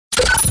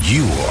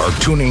You are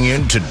tuning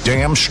in to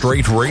Damn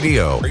Straight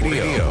Radio.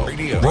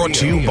 Brought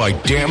to you by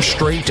Damn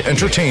Straight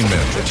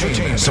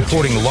Entertainment.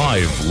 Supporting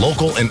live,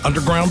 local, and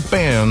underground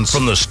bands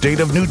from the state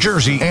of New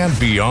Jersey and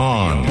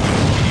beyond.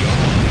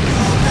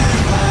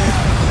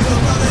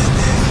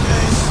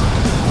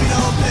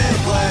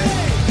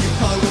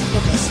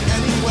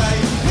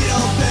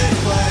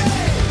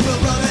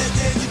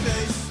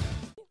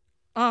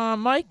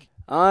 Mike?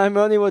 I'm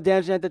Ronnie with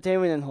Damn Straight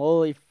Entertainment, and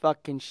holy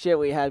fucking shit,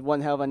 we had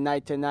one hell of a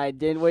night tonight,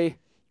 didn't we?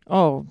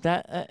 Oh,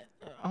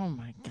 oh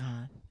my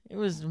God. It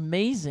was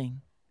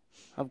amazing.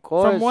 Of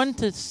course. From one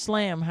to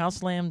slam, how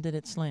slam did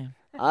it slam?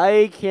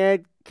 I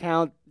can't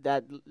count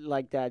that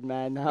like that,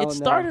 man. It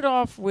started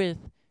off with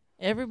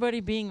everybody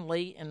being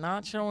late and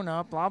not showing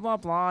up, blah, blah,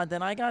 blah. And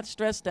then I got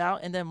stressed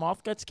out, and then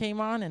Moth Guts came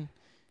on, and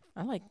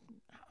I'm like,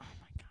 oh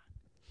my God.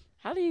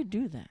 How do you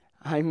do that?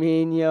 I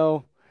mean,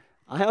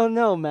 I don't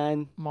know,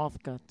 man.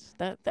 Moth Guts.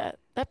 That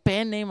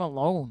band name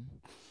alone.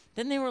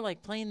 Then they were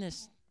like playing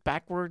this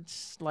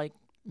backwards like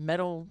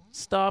metal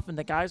stuff, and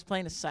the guy was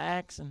playing the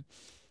sax, and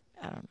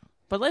I don't know.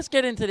 But let's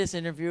get into this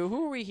interview.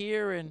 Who are we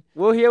here? And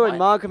we're here with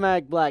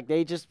Monochromatic Black.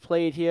 They just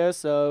played here,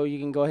 so you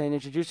can go ahead and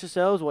introduce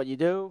yourselves, what you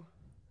do.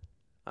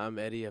 I'm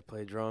Eddie. I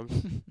play drums.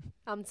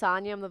 I'm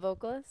Tanya. I'm the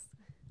vocalist.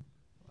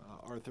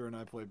 Arthur and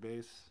I play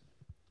bass.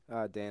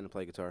 Dan, I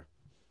play guitar.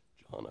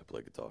 John, I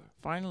play guitar.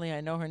 Finally,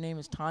 I know her name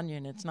is Tanya,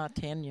 and it's not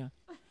Tanya.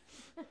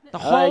 The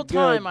whole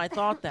time I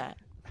thought that.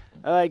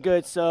 All right,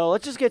 good. So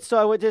let's just get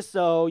started with this.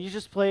 So you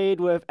just played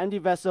with Empty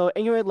Vessel,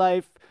 Ignorant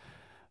Life,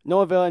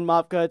 Noahville, and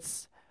Moth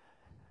Guts.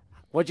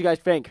 What'd you guys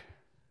think?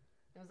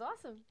 It was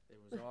awesome. It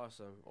was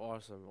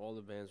awesome. All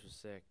the bands were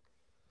sick.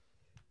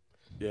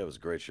 Yeah, it was a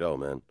great show,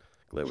 man.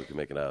 Glad we could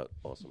make it out.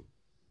 Awesome.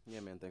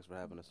 Yeah, man. Thanks for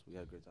having us. We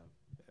had a great time.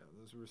 Yeah,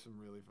 those were some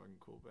really fucking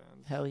cool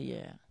bands. Hell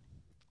yeah.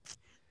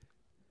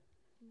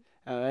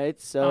 All right,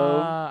 so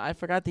I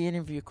forgot the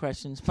interview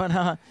questions,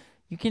 but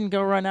you can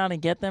go run out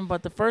and get them.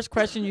 But the first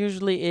question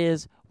usually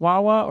is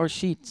Wawa or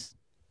Sheets?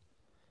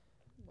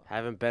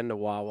 Haven't been to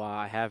Wawa.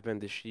 I have been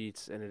to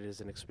Sheets, and it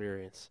is an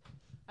experience.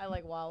 I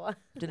like Wawa.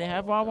 Do they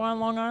have Wawa on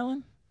Long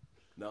Island?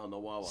 No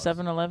Wawa.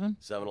 7-Eleven?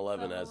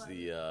 7-Eleven has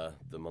the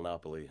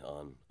monopoly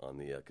on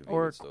the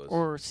convenience stores.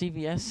 Or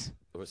CVS?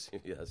 Or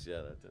CVS,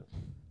 yeah, that too.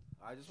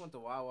 I just went to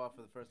Wawa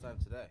for the first time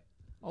today.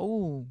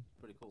 Oh,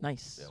 pretty cool.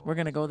 Nice. Yeah, We're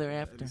going to go there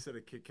after. And he said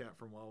a Kit Kat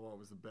from Wawa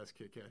was the best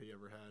Kit Kat he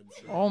ever had.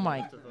 So Oh,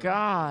 my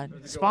God.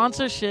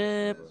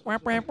 Sponsorship. Wah,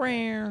 wah, wah.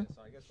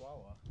 So I guess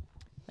Wawa.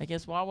 I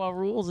guess Wawa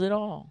rules it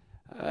all.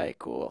 all right,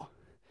 cool.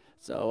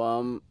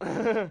 So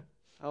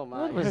oh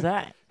my. What was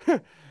that?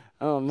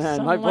 Oh man,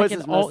 Sound my like voice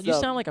is You messed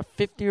up. sound like a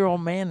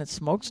 50-year-old man that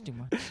smokes too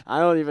much. I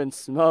don't even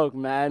smoke,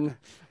 man.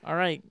 All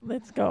right,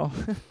 let's go.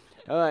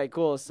 All right,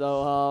 cool.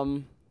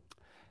 So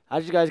how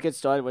did you guys get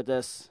started with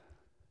this?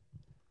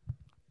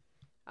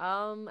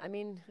 I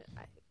mean,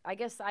 I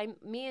guess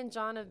me and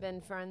John have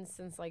been friends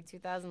since like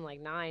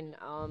 2009.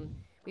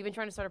 We've been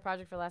trying to start a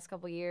project for the last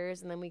couple of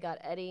years, and then we got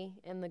Eddie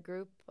in the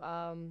group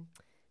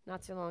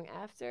not too long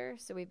after.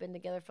 So we've been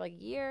together for like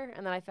a year,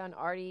 and then I found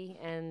Artie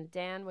and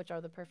Dan, which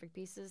are the perfect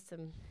pieces to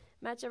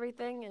match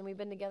everything, and we've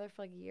been together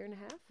for like a year and a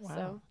half. Wow.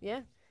 So yeah,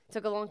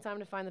 took a long time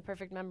to find the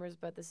perfect members,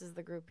 but this is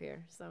the group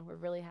here, so we're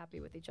really happy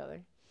with each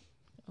other.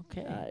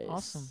 Okay, Nice.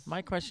 awesome.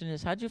 My question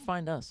is, how'd you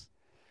find us?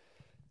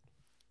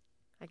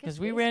 I guess Because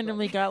we Facebook.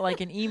 randomly got like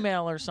an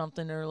email or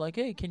something, or like,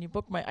 hey, can you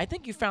book my... I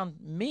think you found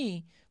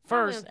me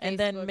Probably first, on and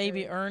then Facebook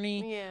maybe or-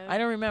 Ernie. Yeah. I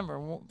don't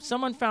remember.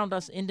 Someone found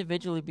us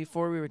individually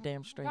before we were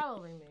Damn Straight.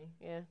 Probably me,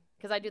 yeah.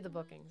 Because I do the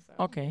booking, so.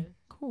 Okay, yeah.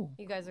 cool.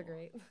 You guys are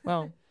great.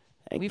 Well,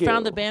 Thank we you.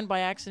 found the band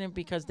by accident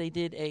because they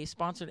did a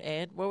sponsored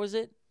ad. What was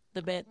it?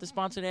 The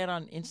sponsored ad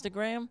on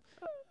Instagram?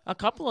 A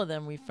couple of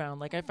them we found.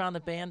 Like, I found a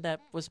band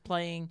that was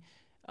playing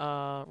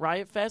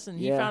Riot Fest, and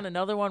he Yeah. found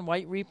another one,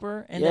 White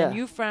Reaper. And Yeah. then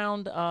you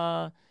found,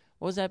 what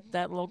was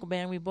that local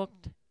band we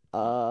booked?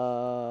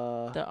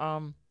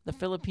 The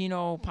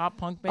Filipino pop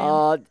punk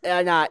band?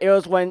 Nah, it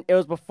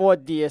was before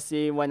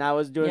DSC when I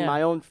was doing Yeah.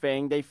 my own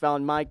thing. They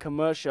found my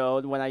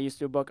commercial when I used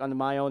to book under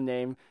my own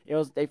name.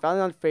 They found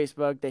it on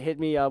Facebook. They hit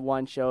me up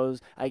one shows.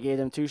 I gave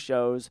them 2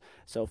 shows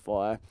so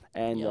far,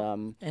 and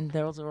Yep. And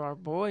those are our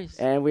boys.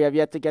 and we have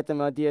yet to get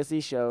them a DSC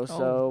show. So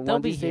they'll one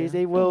of be these days here.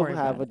 they Don't will worry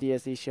have about a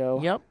DSC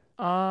show. Yep.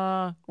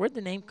 Where'd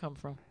the name come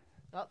from?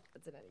 Oh,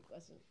 that's an Eddie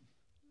question.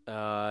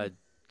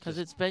 Because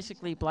it's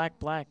basically Black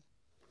Black.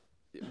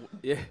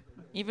 Yeah.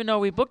 Even though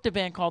we booked a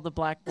band called the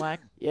Black Black.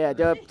 Yeah,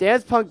 they're a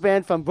dance punk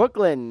band from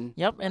Brooklyn.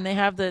 Yep, and they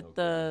have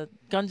the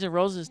Guns N'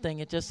 Roses thing.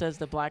 It just says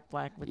the Black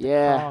Black with the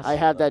Yeah, cross. I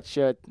have that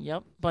shirt.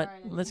 Yep, but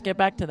Alright. let's get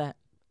back to that.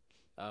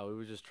 We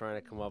were just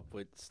trying to come up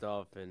with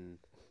stuff, and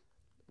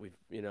we've,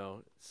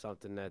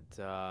 something that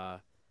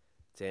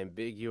it's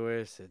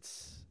ambiguous.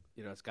 It's,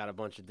 it's got a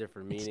bunch of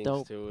different It's meanings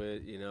dope. to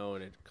it,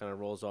 and it kind of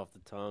rolls off the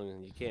tongue,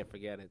 and you can't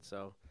forget it.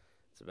 So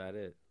that's about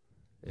it.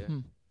 Yeah.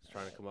 Just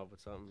trying to come up with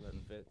something that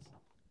fits.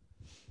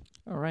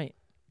 All right.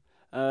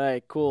 All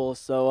right, cool.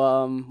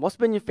 So, what's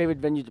been your favorite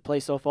venue to play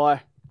so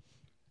far?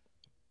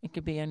 It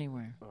could be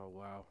anywhere. Oh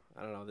wow,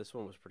 I don't know. This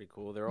one was pretty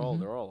cool. They're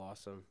all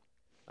awesome.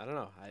 I don't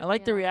know. I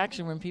like the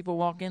reaction when people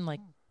walk in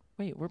like,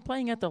 wait, we're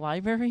playing at the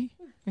library?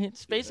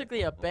 It's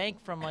basically a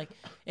bank from like,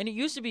 and it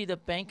used to be the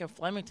Bank of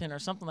Flemington or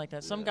something like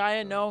that. Some guy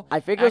I know. I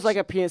think it was like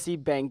a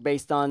PNC bank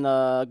based on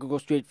Google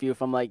Street View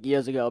from like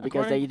years ago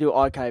because they do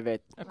archive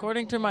it.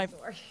 According to my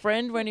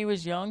friend when he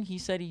was young, he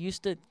said he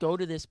used to go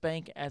to this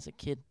bank as a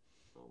kid.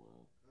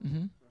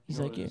 Mm-hmm. He's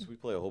like, yeah. We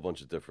play a whole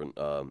bunch of different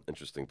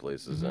interesting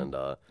places, and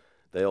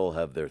they all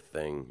have their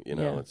thing. You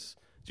know, it's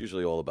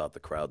usually all about the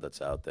crowd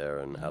that's out there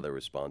and how they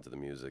respond to the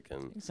music.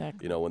 And,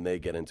 exactly. you know, when they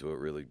get into it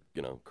really,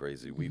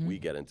 crazy, we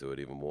get into it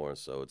even more.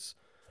 So it's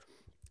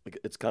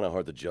kind of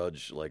hard to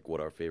judge, like,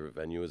 what our favorite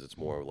venue is. It's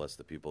more or less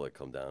the people that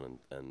come down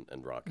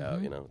and rock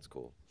out, you know. It's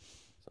cool.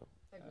 So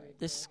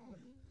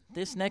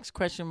This next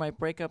question might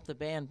break up the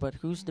band, but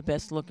who's the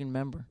best-looking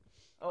member?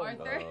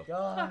 Arthur.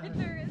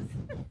 Arthur is.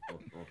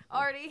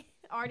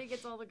 Artie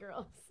gets all the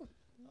girls. I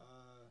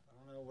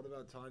don't know. What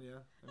about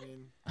Tanya? I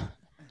mean,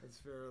 it's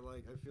fair.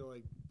 Like, I feel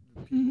like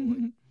the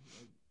people,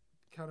 like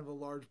kind of a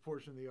large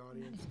portion of the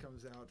audience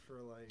comes out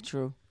for like.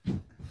 True.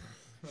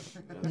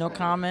 No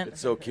comment.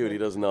 It's so cute. He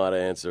doesn't know how to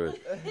answer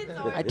it.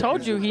 I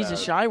told you he's a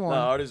shy one.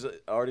 No,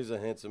 Artie's a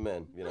handsome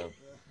man. You know,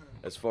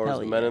 as far as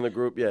the men in the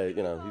group, you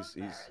know,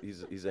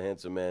 he's a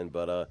handsome man,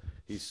 but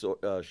he's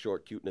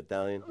short, cute, and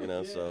Italian. You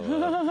know,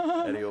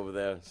 so Eddie over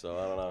there. So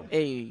I don't know.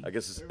 Hey. I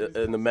guess it's,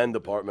 in the men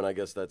department, I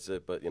guess that's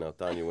it. But you know,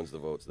 Tanya wins the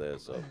votes there.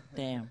 So.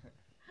 Damn.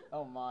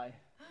 Oh my.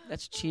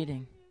 That's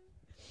cheating.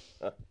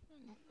 All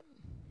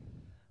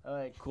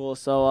right, cool.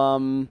 So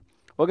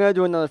we're gonna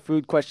do another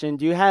food question.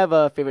 Do you have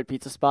a favorite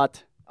pizza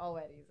spot? Oh,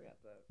 Eddie's got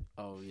that.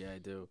 Oh yeah, I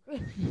do.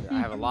 I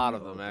have a lot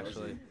of them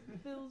actually.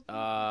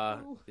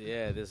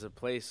 Yeah, there's a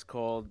place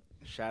called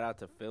shout out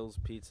to Phil's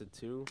Pizza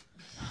 2.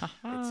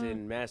 It's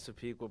in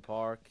Massapequa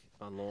Park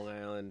on Long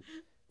Island.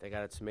 They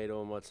got a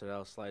tomato and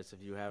mozzarella slice.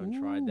 If you haven't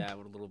tried that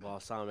with a little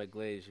balsamic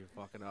glaze, you're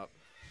fucking up.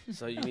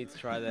 So you need to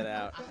try that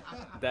out.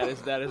 That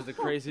is the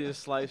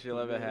craziest slice you'll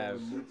ever have.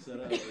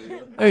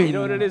 Hey. You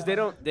know what it is?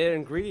 Their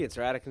ingredients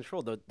are out of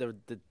control. The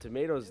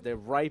tomatoes, they're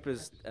ripe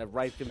as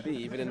ripe can be,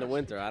 even in the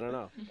winter. I don't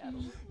know.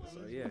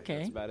 So yeah,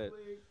 that's about it.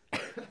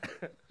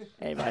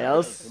 Anybody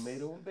else?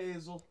 Tomato and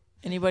basil.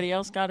 Anybody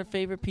else got a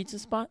favorite pizza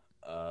spot?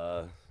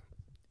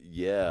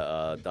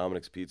 Yeah,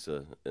 Dominic's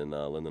Pizza in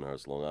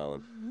Lindenhurst, Long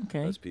Island.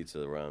 Okay. Best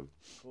pizza around.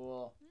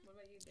 Cool.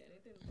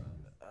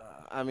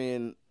 I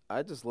mean,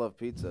 I just love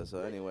pizza, so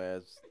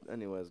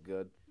anywhere's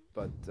good.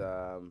 But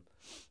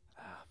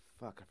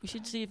fuck. We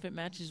should see if it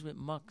matches with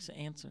Muck's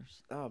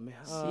answers. Oh man,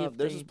 See if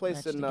there's they this place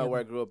match in together. where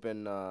I grew up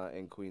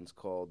in Queens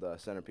called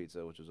Center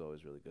Pizza, which was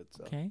always really good.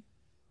 So. Okay.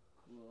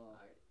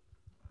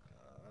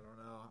 I don't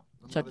know.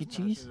 I'm Chuck not E. as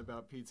Cheese? passionate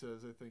about pizza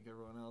as I think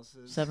everyone else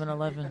is.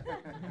 7-Eleven.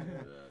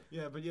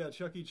 Yeah, but yeah,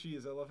 Chuck E.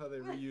 Cheese. I love how they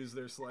reuse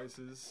their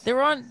slices.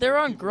 They're on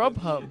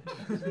Grubhub.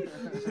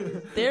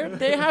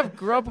 They have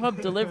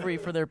Grubhub delivery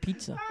for their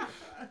pizza.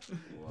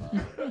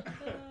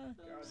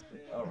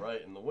 All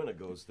right, and the winner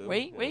goes to.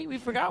 Wait, we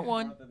forgot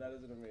one.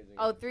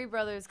 Oh, Three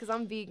Brothers, because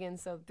I'm vegan,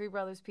 so Three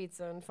Brothers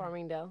Pizza in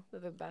Farmingdale. They're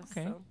the best.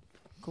 Okay. So.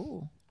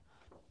 Cool.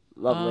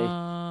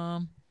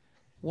 Lovely.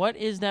 What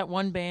is that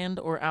one band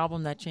or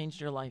album that changed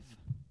your life?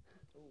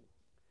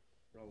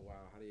 Oh wow,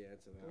 how do you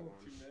answer that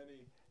one? Too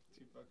many.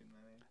 Too fucking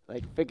many.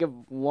 Like, think of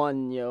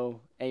one,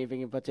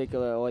 anything in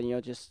particular,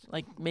 or, just...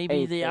 Like maybe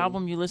Anything. the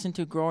album you listened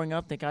to growing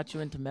up that got you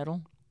into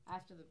metal?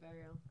 After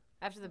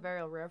the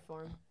Burial, Rare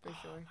Form, for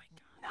sure.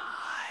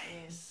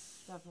 Nice.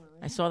 Yeah, definitely.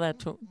 I saw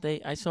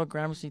that I saw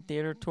Gramercy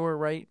Theater tour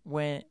right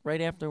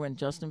after when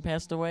Justin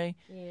passed away.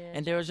 Yeah.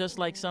 And there was just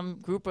like some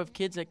group of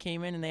kids that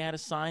came in and they had a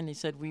sign. They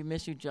said, "We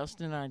miss you,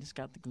 Justin." And I just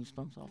got the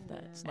goosebumps off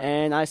that. It's like,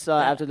 And I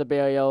saw After the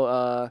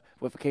Burial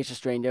with Acacia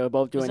Strain. They were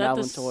both was doing that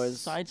album the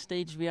tours. side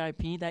stage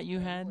VIP that you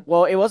had?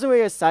 Well, it wasn't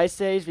really a side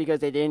stage because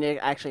they didn't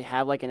actually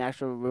have like an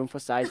actual room for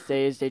side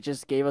stage. They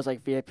just gave us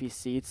like VIP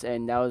seats,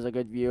 and that was a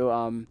good view.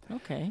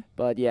 Okay.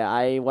 But yeah,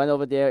 I went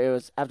over there. It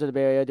was After the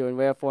Burial doing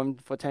Rare Form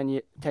for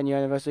 10-year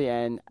anniversary,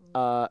 and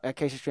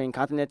Acacia Strain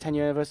Continent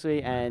 10-year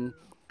anniversary, and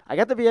I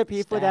got the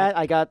VIP for that.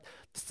 I got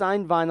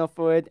signed vinyl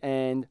for it,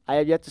 and I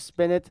have yet to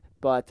spin it,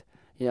 but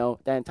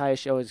that entire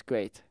show is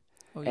great.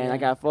 Oh, And yeah. I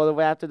got a photo of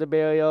After the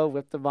Burial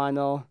with the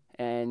vinyl,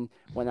 and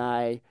when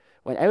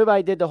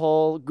everybody did the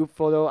whole group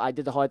photo, I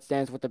did the hard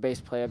stance with the bass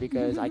player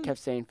because I kept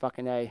saying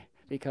fucking A,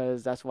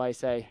 because that's what I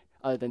say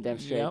other than damn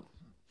straight. Yep.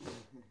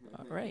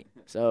 All right.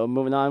 So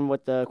moving on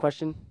with the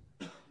question.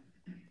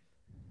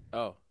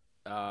 Oh,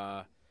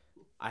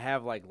 I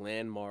have like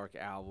landmark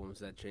albums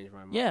that changed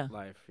my Yeah.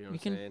 life. You know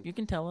what I'm saying? You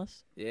can tell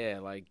us. Yeah,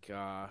 like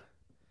I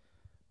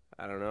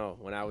don't know.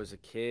 When I was a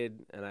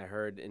kid and I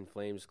heard In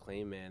Flames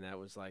Clayman, that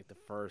was like the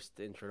first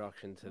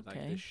introduction to like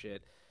Okay. this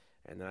shit.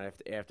 And then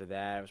after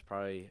that, it was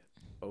probably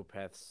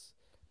Opeth's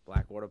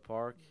Blackwater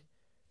Park.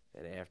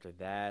 And after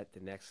that, the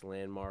next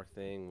landmark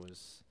thing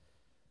was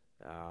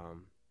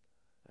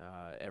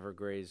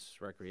Evergray's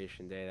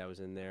Recreation Day. That was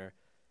in there.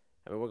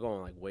 I mean, we're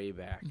going like way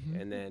back. Mhm.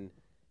 And then,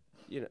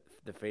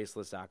 the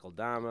Faceless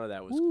Akeldama.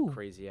 That was Ooh. a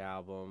crazy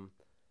album.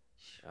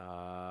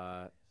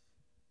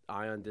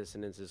 Ion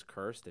Dissonance is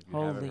Cursed. If you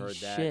haven't Holy heard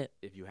shit.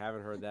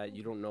 that,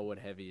 you don't know what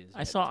heavy is.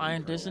 I saw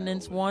Iron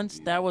Dissonance once.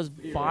 That was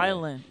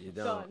violent. You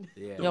don't.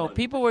 Yeah. Yo,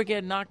 people were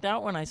getting knocked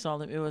out when I saw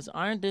them. It was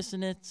Iron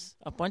Dissonance,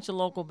 a bunch of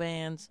local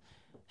bands,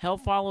 Hell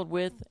Followed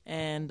With,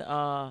 and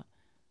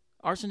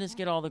Arsonists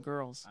Get All the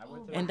Girls.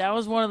 And that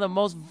was one of the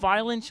most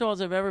violent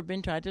shows I've ever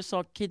been to. I just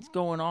saw kids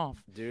going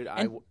off. Dude,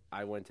 And-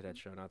 I went to that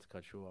show, not to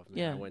cut you off. Man.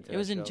 Yeah, I went to it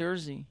was that in show.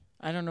 Jersey.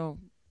 I don't know.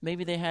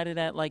 Maybe they had it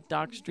at like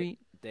Dock Street.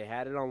 They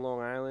had it on Long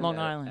Island. Long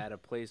Island. At a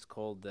place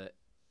called the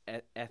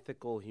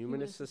Ethical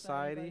Humanist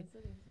Society.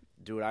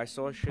 Dude, I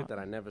saw shit that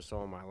I never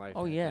saw in my life.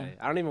 Oh, that yeah. day.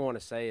 I don't even want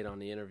to say it on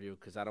the interview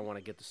because I don't want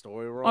to get the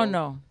story wrong. Oh,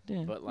 no.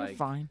 Yeah, But, you're like,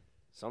 fine.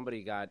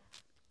 Somebody got,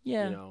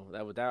 Yeah. you know,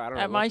 that I don't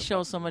know. At what my the show,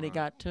 fuck somebody was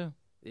going on. got too.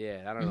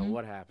 Yeah, I don't know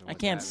what happened. I with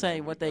can't that. say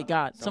what they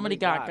got. Somebody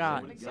got.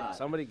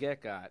 Somebody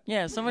get got.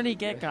 Yeah, somebody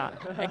got.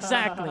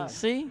 Exactly.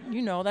 See?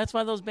 You know, that's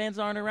why those bands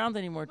aren't around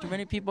anymore. Too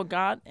many people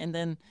got, and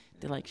then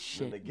they're like,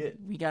 shit,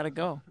 we got to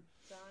go.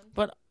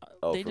 But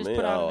they for just me,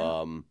 put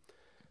out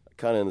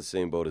kind of in the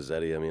same boat as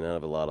Eddie. I mean, I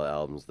have a lot of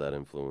albums that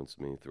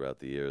influenced me throughout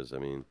the years. I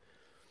mean,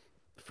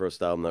 the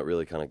first album that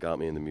really kind of got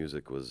me into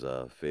music was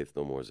Faith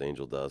No More's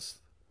Angel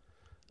Dust.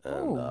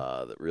 And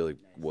that really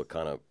what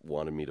kind of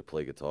wanted me to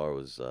play guitar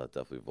was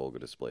definitely Vulgar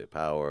Display of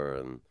Power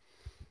and,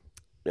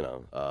 you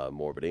know,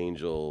 Morbid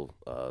Angel,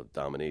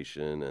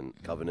 Domination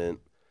and Covenant,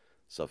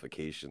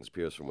 Suffocations,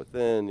 Pierce from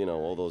Within. You know,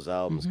 all those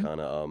albums kind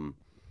of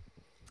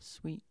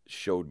sweet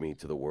showed me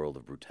to the world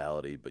of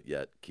brutality, but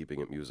yet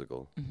keeping it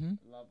musical.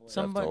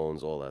 somebody,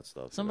 Deftones, all that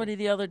stuff. somebody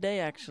the other day,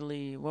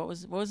 actually, what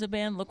was the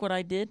band? Look What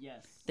I Did?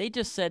 Yes. They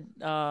just said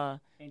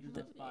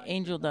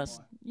Angel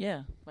Dust.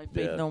 Yeah, by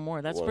Faith No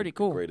More. That's one pretty of the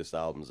cool. greatest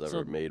albums ever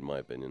So- made, in my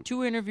opinion.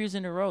 2 interviews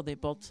in a row, they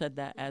both said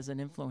that as an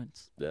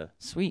influence. Yeah.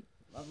 Sweet.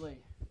 Lovely.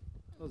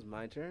 It was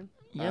my turn.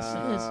 Yes, it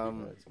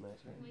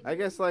is. I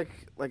guess like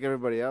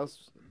everybody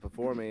else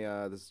before me,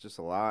 this is just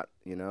a lot,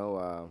 you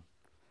know.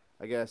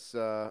 I guess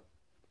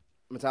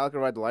Metallica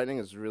Ride the Lightning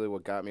is really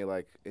what got me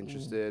like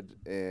interested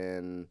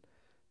in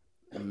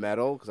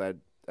metal because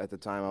at the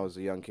time I was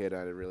a young kid, I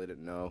really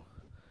didn't know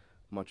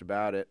much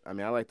about it. I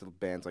mean, I liked the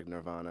bands like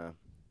Nirvana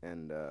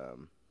and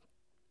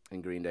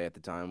Green Day at the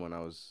time when I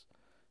was,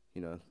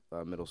 you know,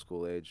 middle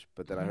school age.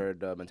 But then I heard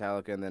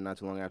Metallica, and then not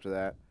too long after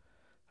that,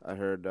 I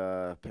heard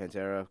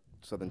Pantera,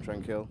 Southern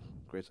Trendkill,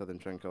 great Southern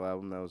Trendkill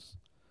album. That was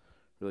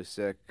really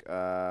sick.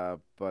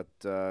 But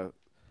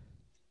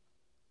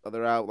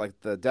other out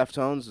like the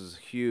Deftones is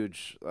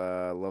huge.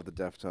 Love the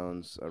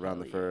Deftones. Around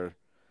the Fur.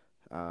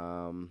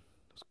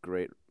 It's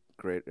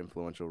great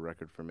influential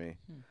record for me.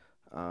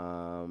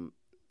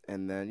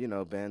 And then, you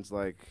know, bands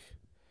like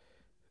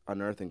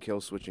Unearth and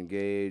Killswitch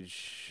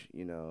Engage,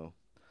 you know,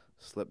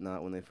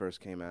 Slipknot when they first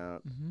came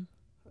out.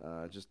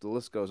 Just the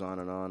list goes on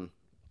and on.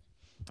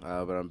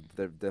 But I'm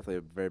definitely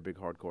a very big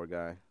hardcore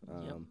guy.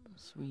 Yep.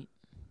 Sweet.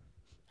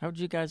 How would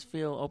you guys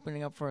feel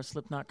opening up for a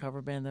Slipknot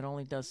cover band that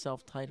only does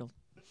self-titled?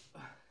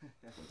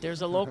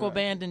 There's a local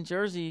band in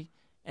Jersey,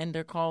 and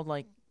they're called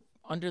like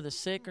Under the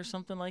Sick or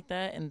something like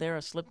that, and they're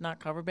a Slipknot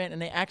cover band,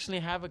 and they actually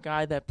have a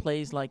guy that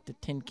plays like the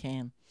tin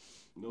can.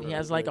 He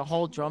has like a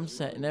whole drum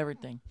set and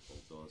everything.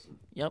 That's awesome.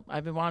 Yep,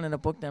 I've been wanting to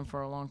book them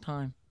for a long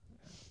time.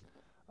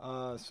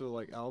 So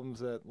like albums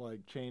that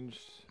like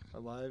changed our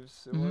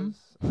lives. It Mhm.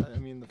 was. I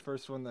mean, the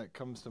first one that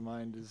comes to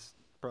mind is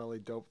probably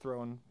Dope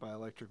Throne by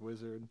Electric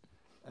Wizard,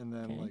 and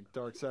then Okay. like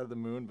Dark Side of the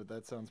Moon, but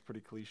that sounds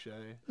pretty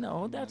cliche.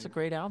 No, that's a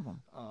great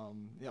album.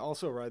 Yeah.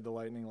 Also Ride the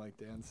Lightning, like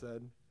Dan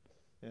said.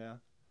 Yeah.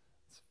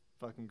 It's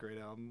fucking great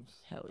albums.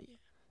 Hell yeah.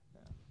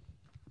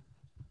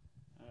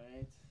 All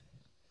right.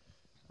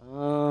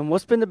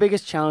 What's been the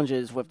biggest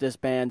challenges with this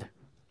band?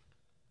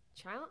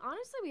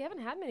 Honestly, we haven't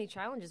had many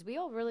challenges. We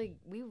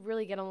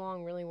really get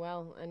along really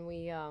well, and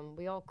we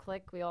all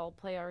click. We all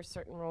play our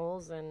certain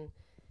roles, and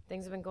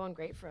things have been going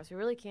great for us.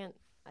 I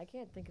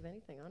can't think of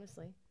anything,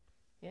 honestly.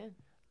 Yeah.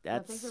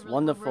 That's Things are really-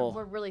 wonderful.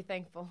 We're really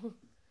thankful.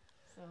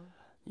 So.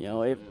 You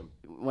know,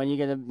 when you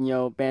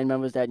get band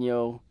members that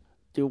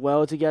do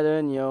well together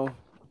and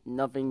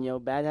nothing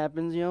bad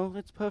happens,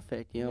 it's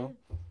perfect.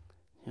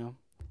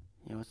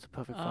 It's the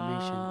perfect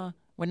formation.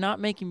 When not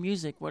making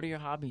music, what are your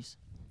hobbies?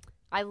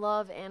 I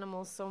love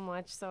animals so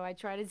much, so I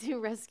try to do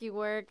rescue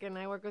work, and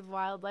I work with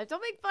wildlife.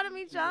 Don't make fun of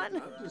me, John.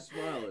 I'm just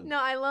smiling. No,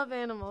 I love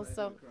animals,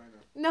 so.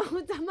 No,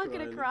 I'm not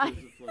going to cry.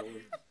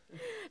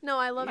 No,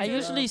 I love I doing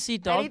usually see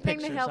dog anything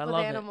pictures. to help I with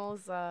love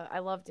animals. I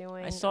love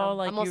doing. I saw,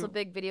 like, I'm also you- a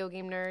big video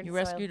game nerd. You so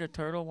I- rescued a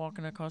turtle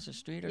walking across the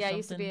street or Yeah, something? I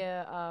used to be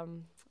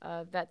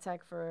a vet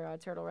tech for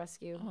turtle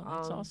rescue. Oh,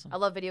 that's awesome. I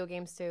love video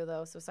games too,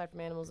 though. So aside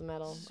from Animals and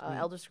Metal, Sweet.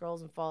 Elder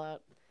Scrolls and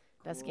Fallout,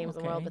 best games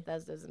in the world. Okay.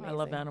 Bethesda's amazing. I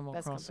love Animal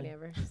best Crossing.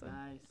 company ever. So.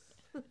 Nice.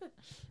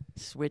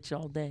 Switch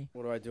all day.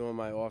 What do I do on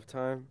my off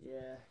time?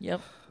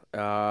 Yeah.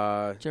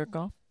 Yep. Jerk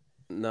off?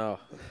 No.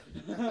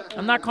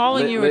 I'm not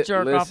calling you a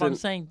jerk off. I'm listen.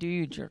 saying, do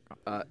you jerk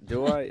off?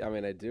 Do I? I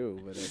mean, I do,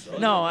 but it's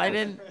No, I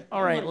didn't.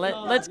 All right,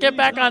 let's get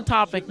back on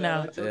topic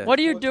now. Yeah. What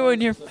do you do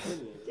in your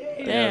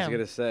Yeah, I was Damn.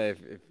 gonna say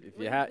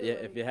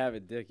if you have a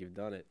dick, you've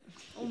done it.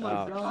 Oh my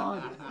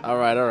god. All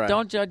right.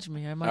 Don't judge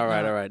me. I might All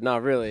not. right. No,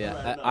 really,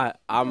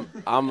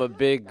 I'm a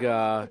big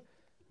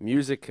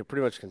music.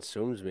 Pretty much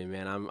consumes me,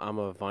 man. I'm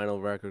a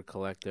vinyl record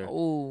collector.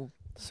 Oh,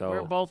 So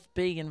we're both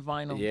big in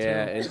vinyl.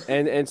 yeah, too.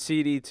 and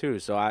CD too.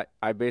 So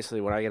I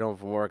basically when I get home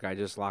from work, I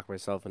just lock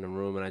myself in a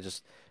room and I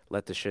just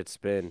let the shit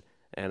spin.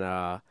 And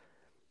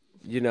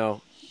you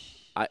know,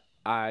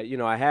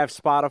 I have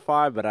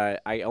Spotify, but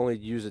I only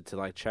use it to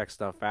like check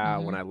stuff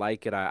out. When I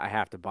like it, I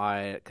have to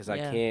buy it because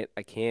Yeah.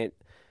 I can't.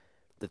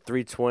 The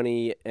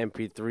 320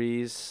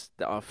 MP3s,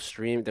 the off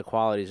stream, the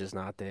quality is just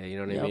not there. You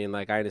know what I Yep. mean?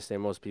 Like I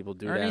understand most people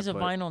do Ernie's that. a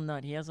but vinyl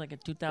nut. He has like a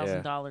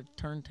 $2,000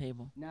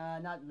 turntable. Nah,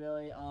 not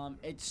really.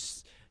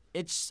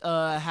 It's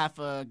half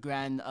a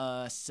grand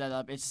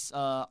setup. It's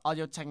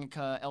Audio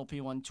Technica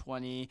LP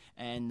 120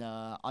 and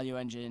Audio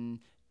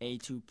Engine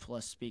A2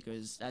 Plus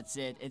speakers. That's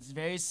it. It's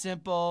very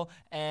simple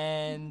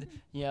and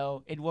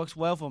it works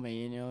well for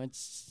me. It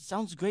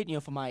sounds great.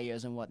 For my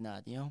ears and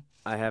whatnot.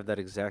 I have that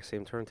exact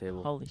same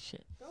turntable. Holy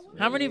shit!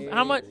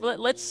 How much?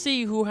 Let's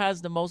see who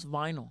has the most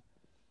vinyl.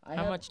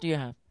 How much do you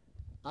have?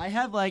 I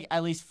have like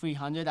at least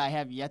 300. I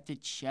have yet to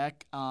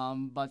check.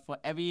 But for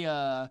every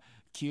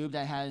cube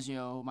that has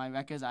my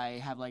records, I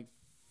have like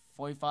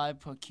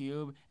 45 per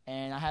cube,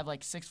 and I have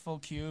like 6 full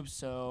cubes.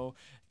 So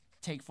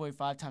take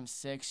 45 times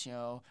 6.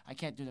 I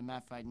can't do the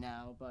math right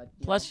now, but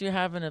Plus, you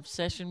have an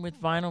obsession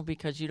with vinyl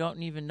because you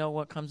don't even know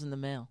what comes in the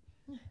mail.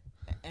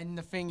 And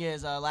the thing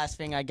is, last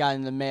thing I got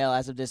in the mail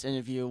as of this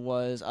interview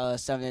was a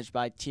 7-inch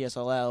by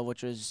TSLL,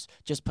 which was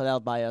just put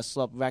out by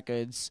Slope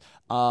Records.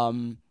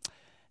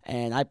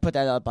 And I put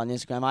that up on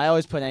Instagram. I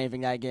always put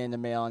anything that I get in the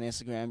mail on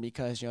Instagram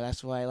because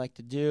that's what I like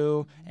to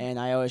do. And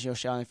I always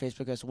share on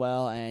Facebook as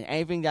well. And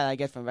anything that I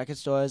get from record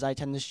stores, I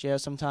tend to share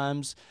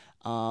sometimes.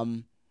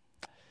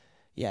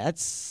 Yeah,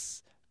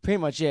 that's pretty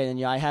much it.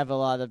 And I have a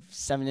lot of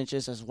 7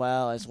 inches as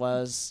well as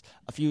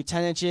a few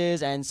 10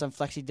 inches and some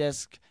flexi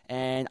disc.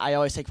 And I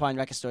always take part in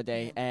record store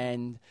day.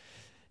 And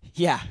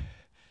yeah,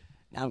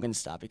 now I'm gonna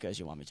stop because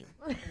you want me to.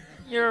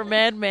 You're a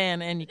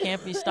madman and you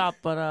can't be stopped.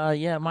 But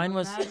yeah, mine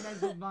was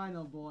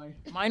Vinyl boy.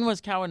 mine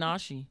was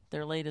Kawanashi,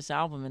 their latest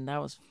album, and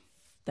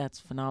that's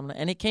phenomenal.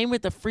 And it came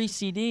with a free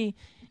CD.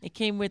 It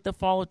came with the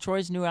Fall of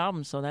Troy's new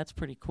album, so that's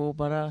pretty cool.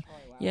 But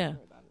yeah,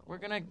 we're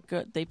gonna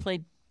go. They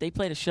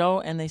played a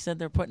show and they said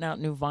they're putting out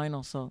new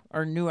vinyl,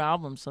 or new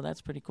albums, so that's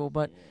pretty cool.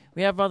 But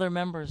we have other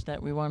members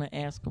that we want to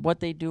ask what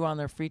they do on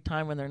their free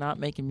time when they're not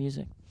making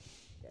music.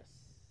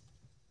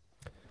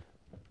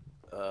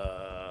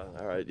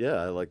 All right, yeah,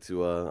 I like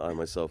to. I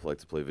myself like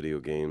to play video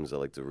games. I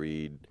like to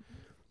read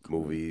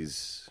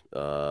movies.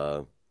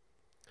 Yeah,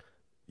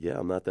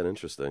 I'm not that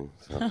interesting.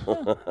 So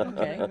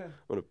Okay. I'm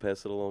gonna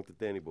pass it along to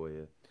Danny Boy.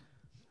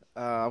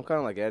 Yeah. I'm kind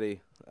of like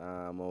Eddie.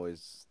 I'm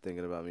always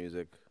thinking about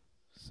music,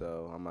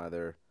 so I'm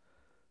either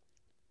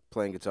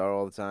playing guitar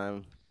all the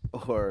time,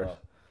 or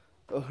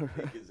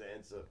His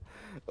answer.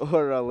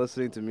 or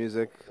listening to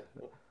music.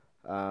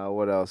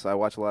 What else? I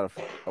watch a lot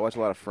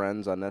of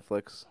Friends on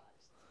Netflix.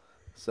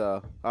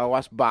 So I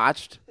watched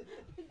Botched.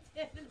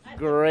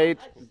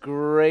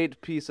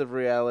 Great piece of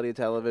reality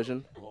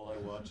television. All I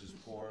watch is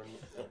porn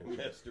and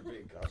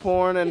masturbate.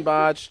 Porn and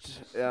Botched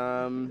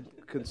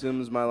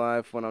consumes my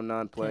life when I'm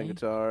not playing Okay.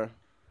 guitar.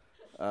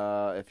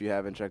 If you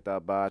haven't checked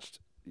out Botched,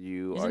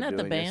 you Isn't are that the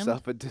doing band?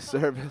 yourself a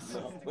disservice.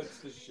 What's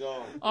the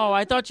show? Oh,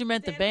 I thought you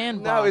meant the band.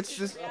 No, Bob. it's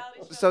just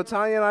so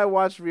Tanya and I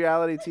watch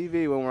reality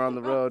TV when we're on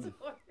the road.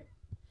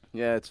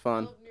 Yeah, it's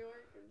fun.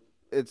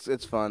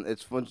 It's fun.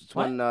 It's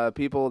when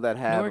people that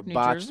have Newark, New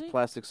botched Jersey?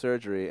 plastic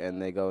surgery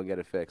and they go and get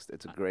it fixed.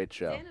 It's a great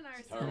show. Dan and I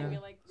are saying we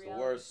like the reality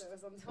worst.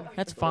 shows on tour.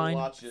 That's Don't fine.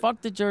 watch it.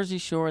 Fuck the Jersey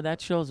Shore.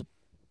 That show's a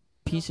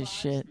piece of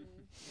shit.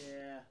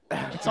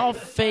 It's all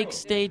fake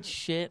stage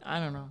shit. I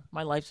don't know.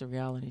 My life's a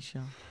reality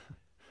show.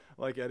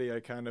 Like Eddie, I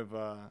kind of,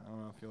 I don't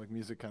know, I feel like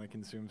music kind of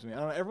consumes me. I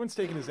don't know, everyone's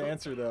taking his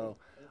answer, though.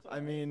 I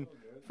mean,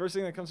 first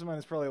thing that comes to mind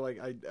is probably, like,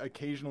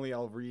 occasionally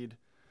I'll read.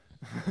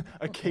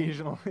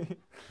 Occasionally.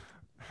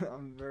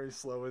 I'm very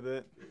slow with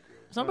it.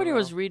 Somebody know.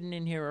 was reading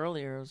in here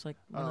earlier. It was like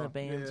one of the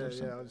bands yeah, or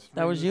something. Yeah, I was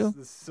That was reading you?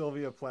 this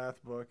Sylvia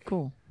Plath book.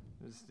 Cool.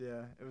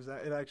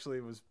 It actually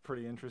was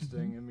pretty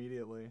interesting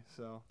immediately,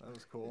 so that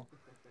was cool.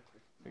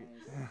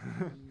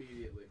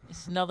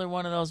 It's another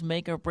one of those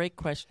make or break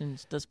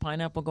questions. Does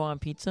pineapple go on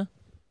pizza?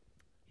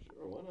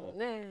 Sure,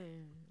 why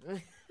not? Nah.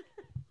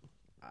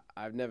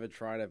 I've never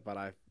tried it, but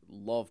I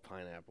love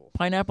pineapple.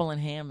 Pineapple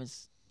and ham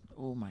is,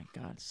 oh my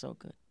God, so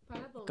good.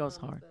 Pineapple Goes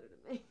rum is hard. better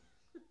to me.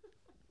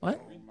 What?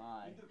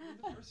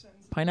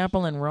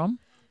 Pineapple and rum?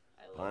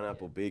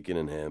 Pineapple, bacon,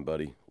 and ham,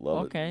 buddy.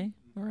 Love it. Okay.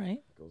 All right.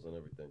 Goes on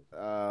everything.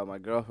 My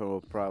girlfriend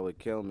will probably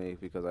kill me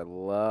because I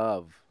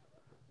love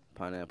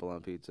pineapple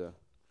on pizza.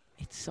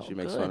 It's so She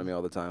makes good. fun of me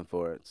all the time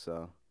for it.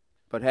 So,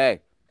 but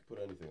hey, Put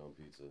anything on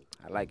pizza.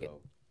 I like it.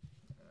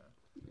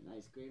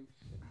 Ice cream.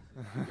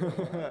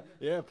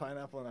 Yeah,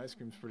 pineapple and ice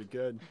cream's pretty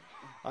good.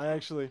 I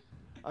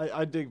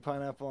dig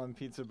pineapple on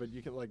pizza, but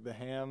you can like the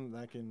ham.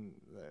 That can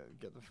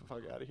get the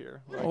fuck out of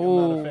here. Like, I'm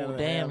not a fan Oh, of the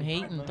damn,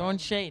 ham. hating, throwing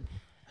shade.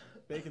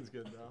 Bacon's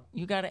good though.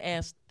 You got to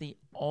ask the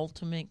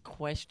ultimate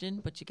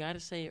question, but you got to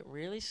say it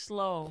really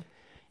slow.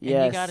 And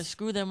Yes. you got to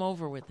screw them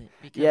over with it.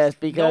 Because Yes,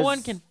 no one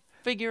because- can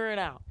figure it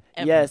out.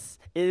 Ever. Yes,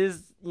 it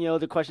is.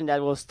 The question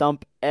that will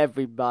stump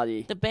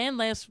everybody. The band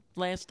last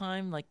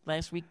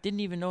week, didn't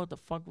even know what the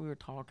fuck we were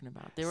talking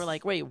about. They were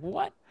like, wait,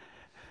 what?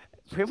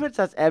 Pretty much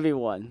that's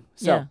everyone.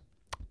 So, Yeah.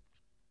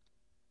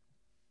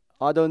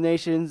 are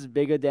donations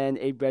bigger than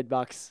a bread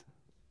box?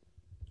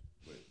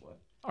 Wait, what?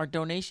 Are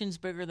donations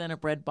bigger than a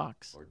bread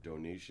box? Are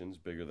donations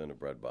bigger than a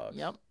bread box?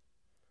 Yep.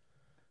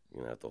 You're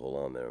going to have to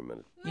hold on there a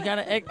minute. You got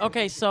to,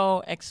 okay,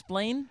 so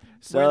explain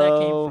where that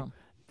came from.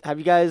 Have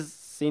you guys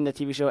seen the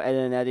TV show Ed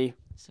and Eddie?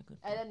 It's a good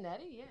Ed and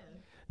Eddie, yeah.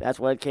 That's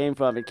where it came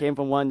from. It came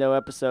from one of their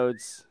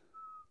episodes.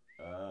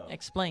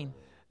 Explain.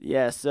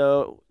 Yeah,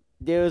 so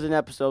there was an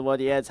episode where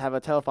the Eds have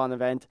a telethon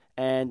event,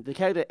 and the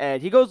character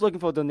Ed, he goes looking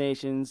for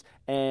donations,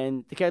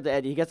 and the character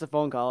Eddie, he gets a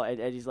phone call,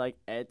 and Eddie's like,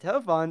 Ed,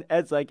 telethon.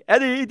 Ed's like,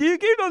 Eddie, do you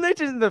keep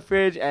donations in the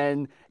fridge?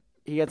 And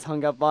he gets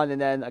hung up on, and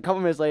then a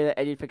couple minutes later,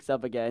 Eddie picks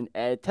up again.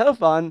 Ed,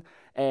 telethon,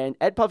 and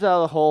Ed pops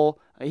out of the hole.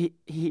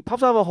 He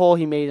pops out of a hole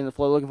he made in the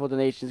floor looking for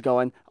donations,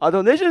 going, are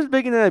donations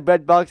bigger than a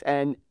bread box?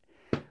 And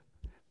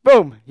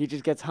boom, he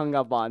just gets hung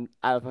up on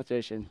out of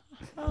position.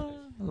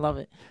 Love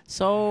it.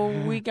 So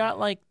we got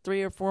like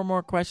 3 or 4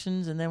 more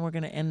questions, and then we're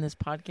gonna end this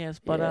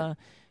podcast. But Yeah.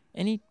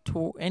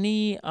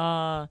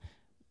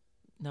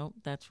 no,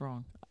 that's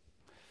wrong.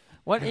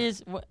 What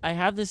I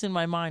have this in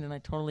my mind, and I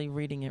totally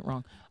reading it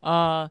wrong.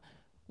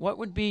 What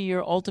would be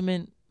your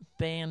ultimate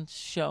band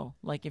show?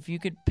 Like, if you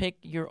could pick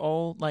your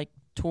old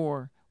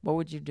tour, what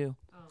would you do,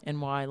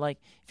 and why? Like,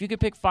 if you could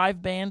pick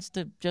 5 bands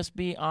to just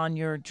be on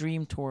your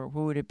dream tour,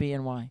 who would it be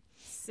and why?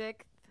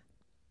 Sixth,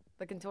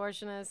 The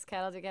Contortionists,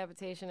 Cattle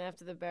Decapitation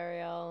After the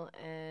Burial,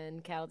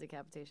 and Cattle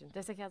Decapitation. Did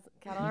I say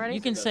cattle already?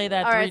 You can say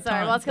that All 3 right, sorry.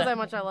 times. Well, that's because how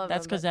much I love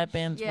That's them. because that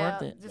band's Yeah,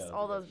 worth it. just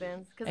all those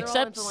bands. 'Cause they're all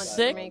Except influences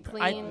Sick, for me.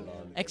 Clean.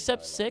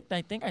 Except Sick,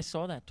 I think I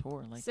saw that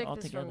tour Sick all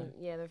is together.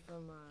 from, they're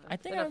from, I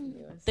think they're not from the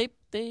US.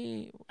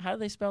 they how do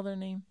they spell their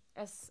name?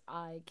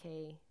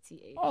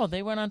 SIKTH. Oh,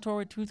 they went on tour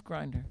with Tooth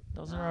Grinder.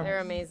 Those are They're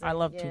amazing. I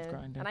love yeah. Tooth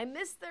Grinder. And I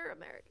miss their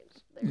American.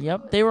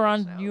 Yep, they were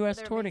on show, U.S.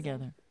 but they're tour amazing.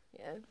 together.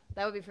 Yeah,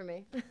 that would be for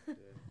me.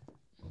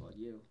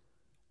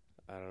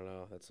 I don't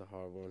know. That's a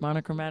hard one.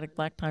 Monochromatic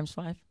Black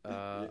 ×5.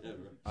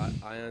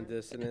 Ion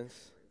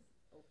Dissonance.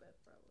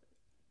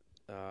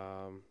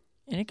 And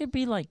it could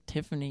be like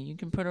Tiffany. You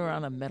can put her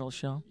on a metal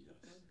show.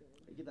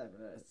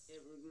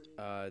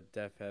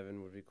 Deaf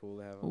Heaven would be cool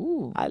to have.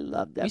 Ooh, I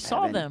love that. we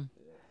saw them.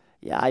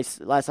 Yeah,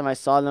 last time I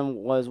saw them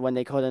was when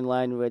they caught in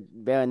line with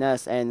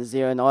Baroness, and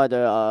Zero and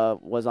Order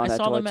was on I that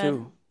saw tour them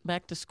too. at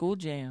Back to School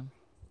Jam.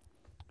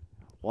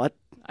 What?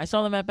 I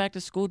saw them at Back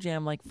to School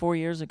Jam like 4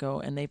 years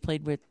ago, and they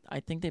played with. I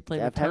think they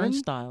played with Deaf Heaven?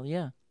 Turnstile.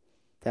 Yeah,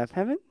 Deaf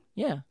Heaven?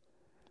 yeah,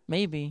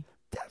 maybe.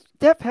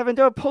 Deaf Heaven,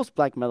 they're a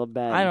post-black metal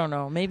band. I don't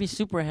know. Maybe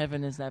Super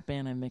Heaven is that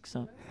band I mix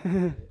up.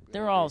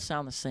 They're all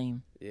sound the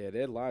same. Yeah,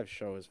 their live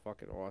show is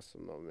fucking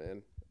awesome, though,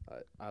 man.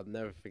 I'll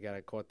never forget.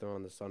 I caught them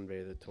on the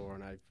Sunbather tour,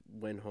 and I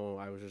went home.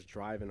 I was just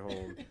driving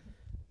home.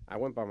 I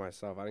went by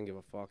myself. I didn't give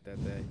a fuck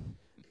that day,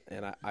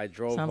 and I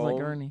drove Sounds home.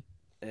 like Ernie.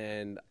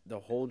 And the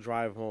whole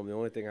drive home, the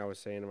only thing I was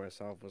saying to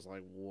myself was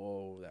like,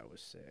 "Whoa, that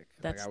was sick."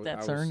 That's I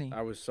was, Ernie.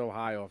 I was so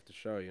high off the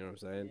show. You know what I'm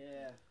saying?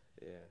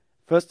 Yeah.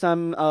 First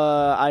time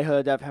I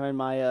heard Deaf Heaven,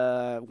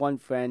 my one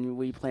friend,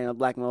 we played in a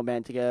black metal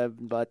band together,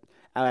 but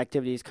our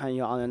activities kind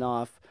of on and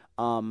off.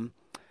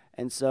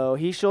 And so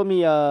he showed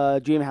me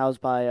Dream House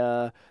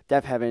by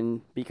Deaf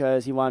Heaven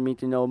because he wanted me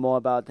to know more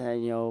about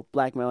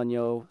black metal and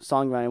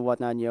songwriting and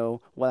whatnot,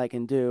 what I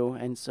can do.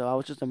 And so I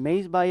was just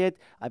amazed by it.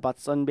 I bought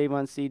Sunbabe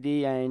on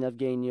CD and I ended up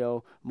getting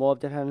more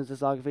of Deaf Heaven's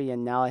discography,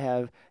 and now I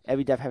have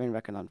every Deaf Heaven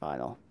record on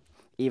vinyl,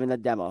 even the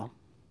demo.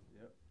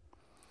 Yep.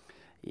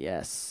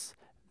 Yes.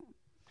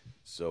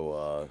 So,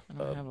 I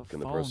don't have a can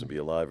the phone. person be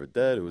alive or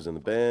dead? Who was in the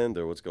band,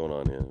 or what's going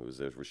on here? Was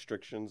there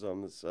restrictions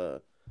on this?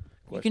 You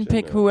can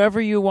pick whoever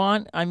you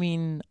want. I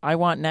mean, I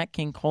want Nat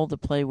King Cole to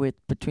play with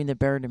Between the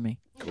Buried and Me.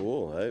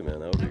 Cool. Hey, man,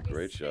 that would be a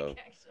great show.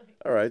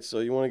 All right, so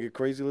you want to get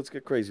crazy? Let's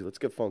get crazy. Let's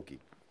get funky.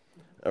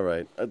 All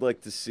right, I'd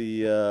like to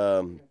see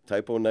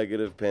Typo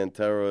Negative,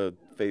 Pantera,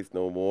 Faith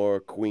No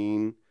More,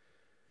 Queen,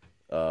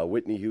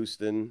 Whitney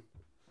Houston,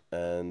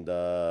 and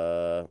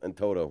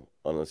Toto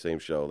on the same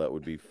show. That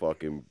would be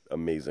fucking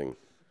amazing.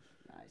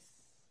 Nice.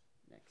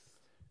 Next.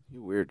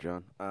 You weird,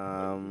 John.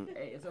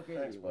 Hey, it's okay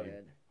Thanks, to be buddy.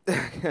 weird.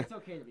 It's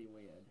okay to be weird.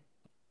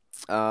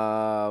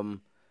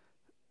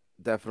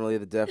 Definitely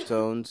the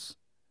Deftones.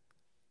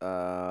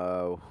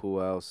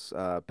 Who else?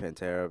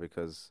 Pantera,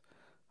 because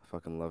I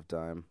fucking love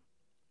Dime.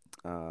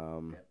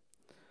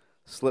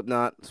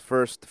 Slipknot.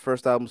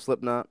 First album,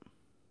 Slipknot.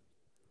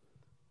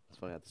 It's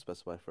funny I have to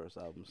specify first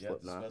album,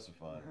 Slipknot.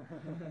 specify.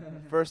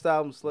 First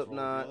album,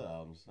 Slipknot.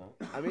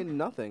 I mean,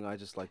 nothing. I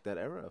just like that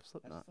era of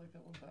Slipknot.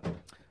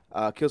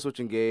 Killswitch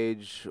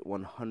Engage,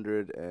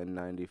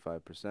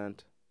 195%.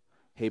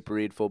 Hate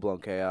Breed, Full Blown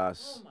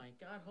Chaos. Oh my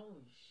God!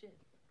 Holy shit!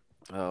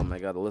 Oh my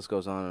God, the list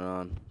goes on and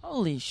on.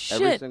 Holy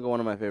shit! Every single one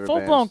of my favorite Full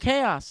bands. blown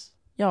chaos.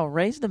 Yo,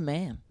 Ray's the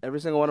man. Every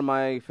single one of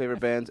my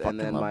favorite bands, and fucking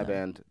then love my that.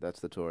 band.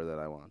 That's the tour that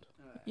I want.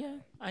 Yeah,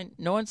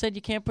 no one said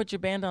you can't put your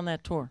band on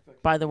that tour.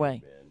 By the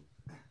way,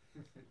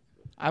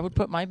 I would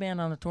put my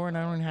band on the tour, and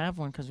I don't even have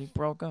one because we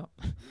broke up.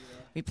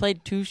 We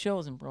played 2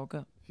 shows and broke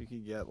up. If you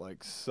could get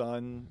like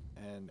Sun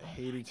and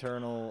Hate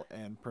Eternal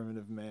and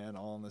Primitive Man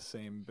all on the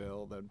same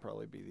bill, that'd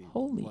probably be the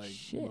Holy like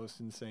shit.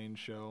 most insane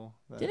show.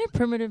 that Didn't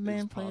Primitive is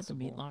Man play at the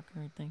Meat possible. Locker?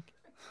 I think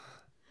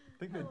I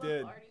think they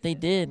did. they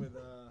did. With,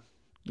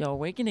 Yo,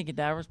 Awaken the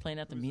Cadaver's playing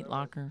at the Meat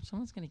Locker.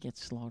 Someone's gonna get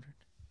slaughtered.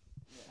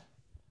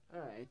 All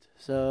right.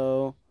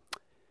 So,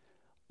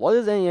 what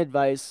is any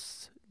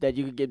advice that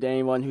you could give to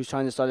anyone who's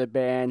trying to start a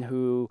band,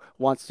 who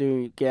wants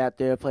to get out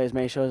there, play as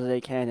many shows as they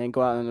can, and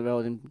go out on the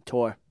road and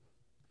tour?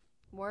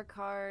 Work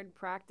hard,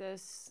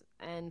 practice,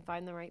 and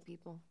find the right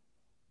people.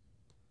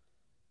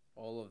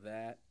 All of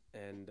that,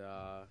 and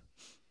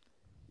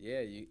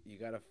yeah, you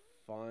gotta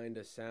find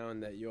a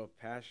sound that you're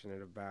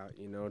passionate about.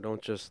 You know,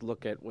 don't just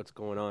look at what's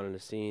going on in the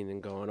scene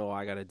and going, "Oh,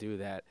 I gotta do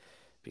that,"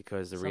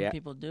 because the Some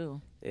people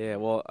do. Yeah,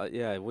 well,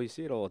 yeah, we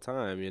see it all the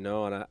time, you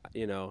know, and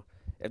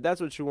if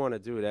that's what you want to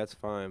do, that's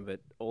fine.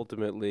 But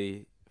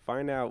ultimately,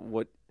 find out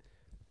what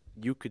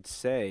you could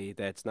say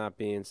that's not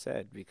being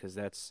said, because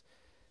that's,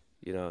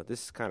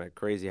 this is kind of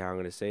crazy how I'm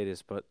going to say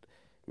this, but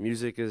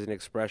music is an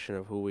expression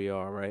of who we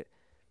are, right?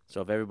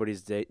 So if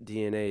everybody's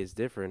DNA is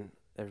different,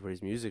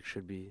 everybody's music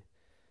should be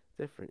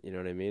different. You know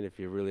what I mean? If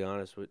you're really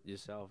honest with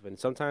yourself, and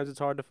sometimes it's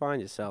hard to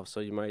find yourself, so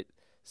you might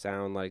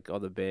sound like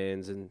other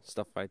bands and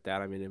stuff like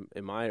that. I mean,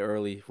 in my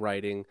early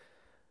writing,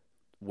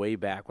 way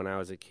back when I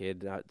was a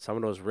kid, some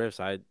of those riffs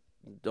I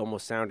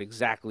almost sound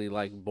exactly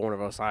like Born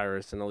of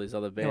Osiris and all these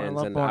other Yo, I bands.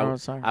 love And Born of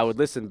Osiris. I would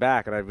listen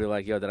back and I'd be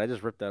like, "Yo, did I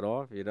just rip that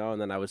off?" And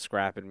then I would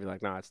scrap it and be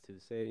like, "Nah, it's too the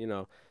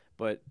same."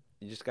 But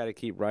you just got to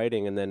keep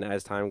writing, and then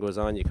as time goes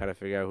on, you kind of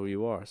figure out who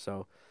you are.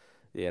 So,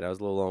 yeah, that was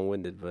a little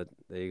long-winded, but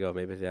there you go.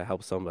 Maybe that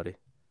helps somebody.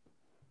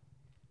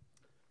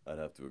 I'd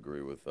have to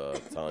agree with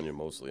Tanya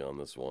mostly on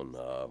this one.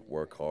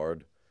 Work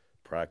hard,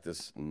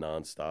 practice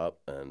nonstop,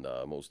 and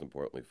most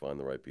importantly, find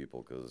the right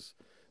people, because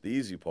the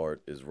easy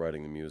part is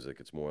writing the music.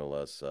 It's more or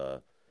less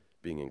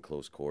being in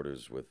close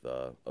quarters with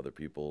other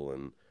people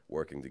and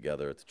working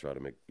together to try to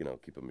make,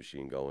 keep a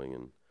machine going,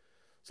 and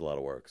it's a lot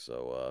of work.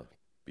 So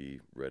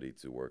be ready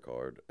to work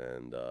hard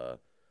and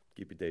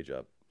keep your day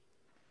job.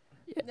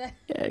 Yeah,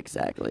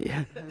 exactly.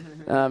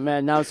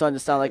 Man, now I'm starting to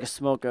sound like a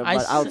smoker, I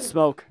but I'll s-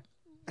 smoke.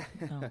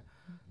 No.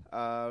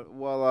 I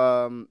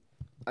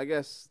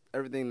guess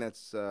everything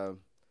that's been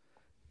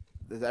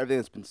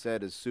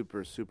said is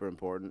super, super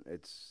important.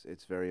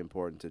 It's very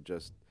important to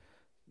just,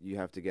 you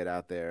have to get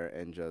out there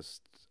and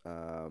just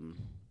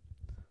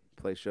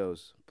play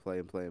shows,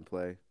 play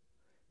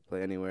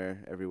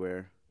anywhere,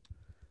 everywhere,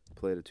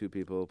 play to 2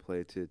 people,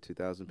 play to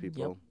 2,000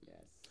 people.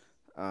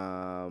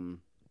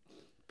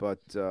 But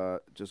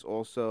just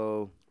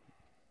also,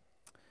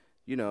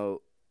 how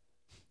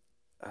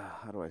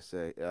do I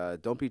say?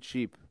 Don't be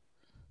cheap,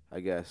 I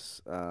guess.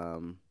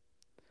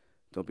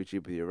 Don't be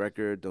cheap with your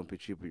record. Don't be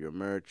cheap with your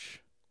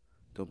merch.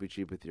 Don't be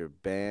cheap with your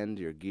band,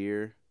 your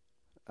gear,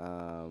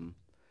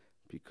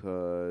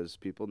 because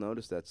people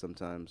notice that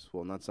sometimes.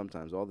 Well, not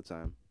sometimes, all the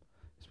time.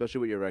 Especially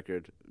with your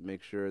record.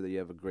 Make sure that you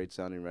have a great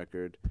sounding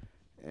record,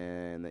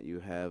 and that you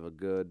have a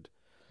good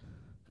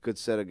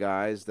set of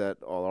guys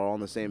that all are on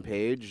the same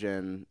page,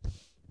 and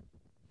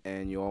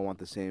you all want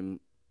the same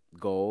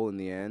goal in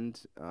the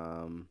end.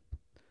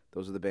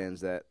 Those are the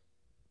bands that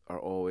are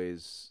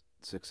always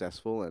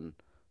successful and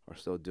are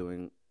still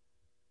doing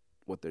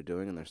what they're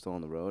doing, and they're still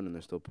on the road, and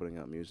they're still putting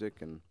out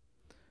music and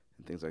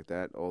things like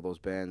that. All those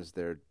bands,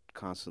 they're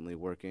constantly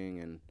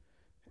working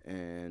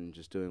and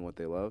just doing what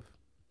they love.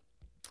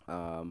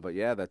 But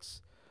yeah,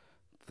 that's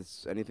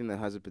anything that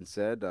hasn't been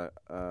said.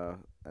 I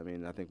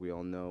mean, I think we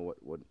all know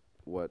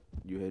what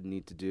you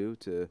need to do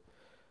to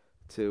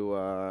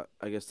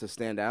I guess to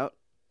stand out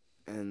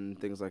and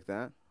things like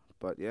that.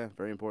 But yeah,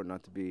 very important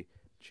not to be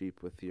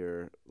cheap with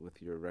your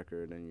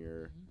record and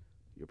your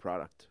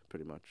product,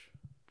 pretty much.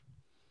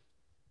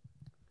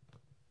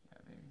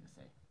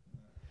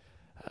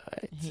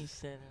 He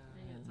said,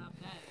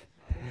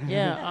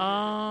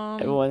 yeah.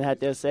 Everyone had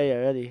their say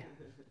already.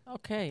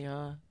 Okay.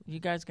 You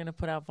guys gonna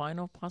put out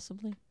vinyl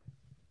possibly?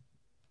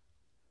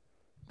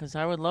 Because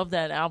I would love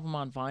that album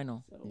on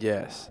vinyl.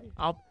 Yes.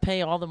 I'll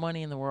pay all the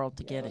money in the world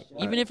to get it,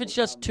 even if it's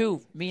just 2.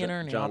 Me and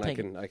Ernie, John, I'll take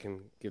it. I can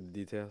give the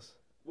details.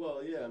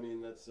 Well, yeah, I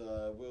mean, that's we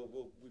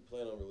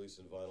plan on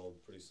releasing vinyl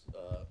pretty,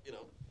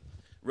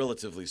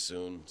 relatively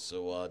soon.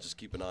 So just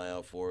keep an eye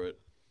out for it.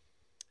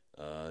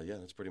 Yeah,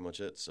 that's pretty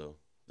much it. So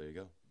there you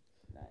go.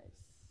 Nice.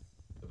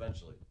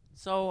 Eventually.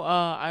 So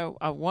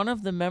one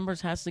of the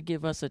members has to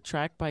give us a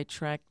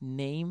track-by-track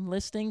name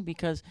listing,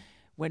 because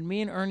when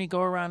me and Ernie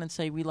go around and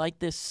say we like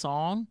this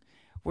song,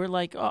 we're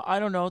like, oh, I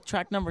don't know,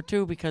 track number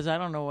 2, because I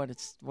don't know what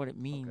it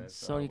means. Okay,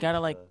 so you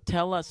gotta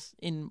tell us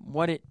in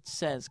what it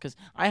says, because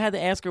I had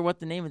to ask her what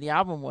the name of the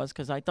album was,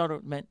 because I thought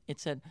it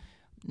said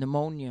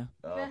pneumonia,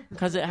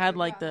 because it had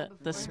like the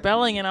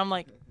spelling, and I'm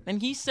like,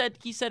 and he said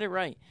it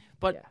right,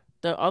 but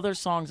the other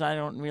songs, I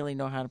don't really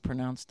know how to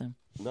pronounce them.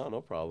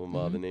 No problem.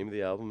 The name of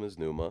the album is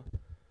Numa.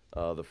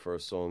 The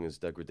first song is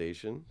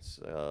Degradation.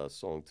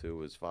 Song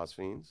 2 is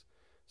Phosphenes.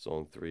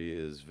 Song 3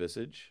 is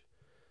Visage.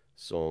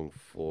 Song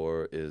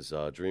 4 is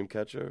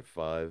Dreamcatcher.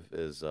 5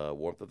 is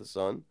Warmth of the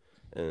Sun.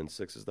 And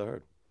 6 is The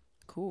Herd.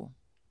 Cool.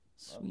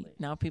 Sweet.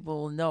 Now people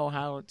will know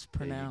how it's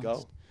pronounced. There you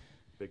go.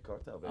 Big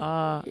Cartel,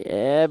 baby.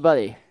 Yeah,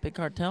 buddy. Big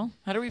Cartel?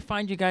 How do we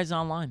find you guys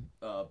online?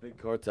 Big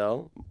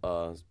Cartel /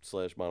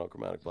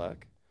 Monochromatic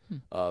Black.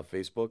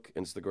 Facebook,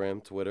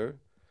 Instagram, Twitter,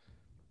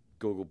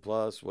 Google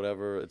Plus,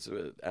 whatever. It's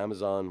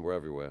Amazon. We're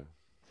everywhere.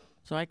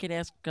 So I could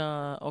ask,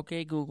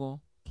 okay,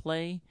 Google,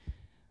 play.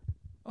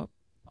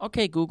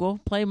 Okay, Google,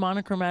 play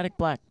Monochromatic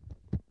Black.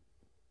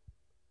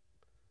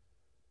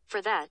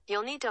 For that,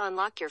 you'll need to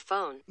unlock your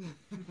phone.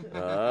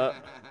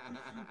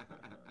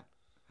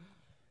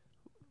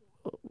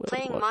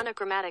 Playing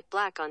Monochromatic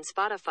Black on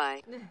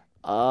Spotify.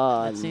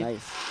 Oh, That's it.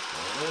 nice.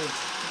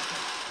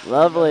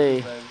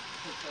 Lovely.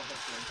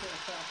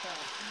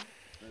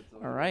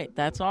 All right,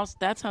 that's awesome.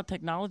 That's how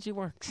technology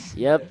works.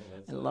 Yep.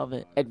 I love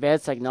it.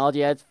 Advanced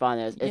technology at its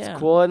finest. It's Yeah.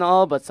 cool and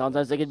all, but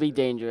sometimes it can be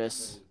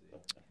dangerous.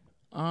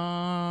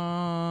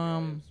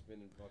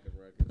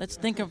 Let's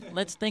think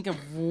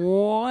of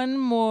one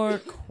more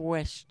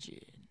question.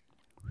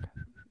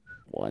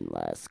 One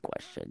last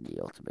question,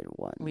 the ultimate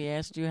one. We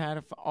asked you how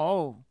to.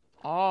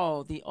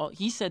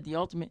 He said the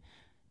ultimate.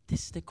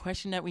 This is the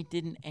question that we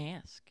didn't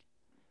ask.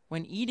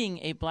 When eating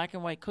a black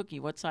and white cookie,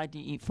 what side do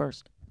you eat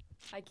first?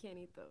 I can't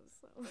eat those.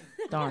 So.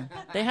 Darn.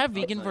 They have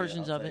vegan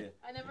versions of it.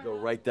 I never Go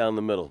right down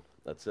the middle.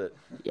 That's it.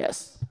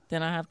 Yes.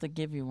 Then I have to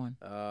give you one.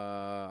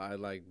 I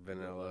like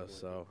vanilla,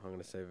 so I'm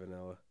gonna say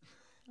vanilla.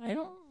 I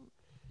don't.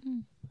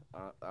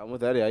 I'm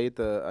with Eddie. I eat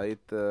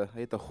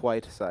the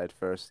white side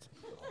first.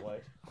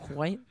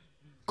 White.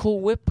 Cool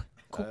Whip.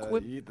 Cool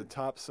Whip. You eat the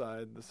top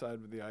side, the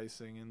side with the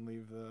icing, and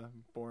leave the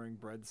boring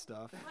bread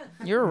stuff.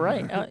 You're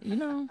right.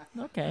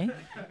 Okay.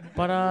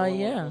 But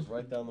yeah. Goes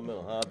right down the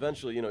middle.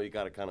 Eventually, you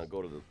got to kind of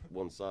go to the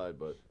one side,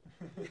 but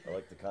I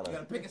like to kind of. You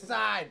gotta pick a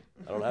side.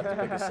 I don't have to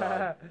pick a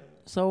side.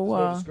 So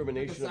No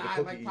discrimination of the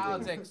cookie like eating.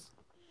 politics.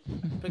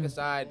 Pick a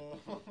side.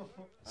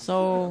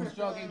 So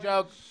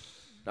Joke.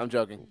 I'm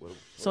joking.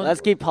 so Let's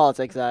keep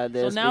politics out of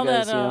so this. now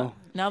because, that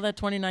now that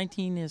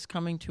 2019 is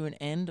coming to an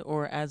end,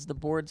 or as the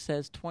board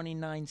says,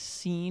 29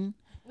 scene.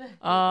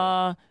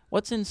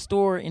 What's in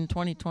store in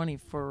 2020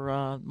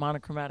 for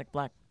Monochromatic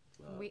Black?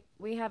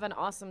 We have an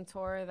awesome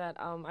tour that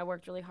I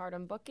worked really hard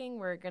on booking.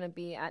 We're going to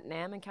be at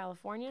NAMM in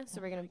California,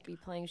 so we're going to be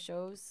playing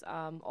shows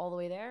all the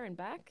way there and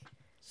back.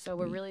 So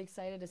we're really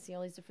excited to see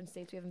all these different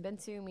states we haven't been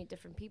to, meet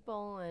different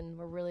people, and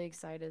we're really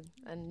excited.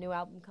 And new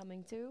album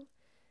coming too,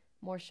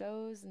 more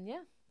shows, and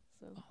yeah.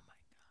 So, Oh my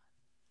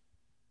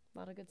a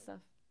lot of good stuff.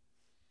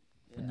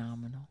 God,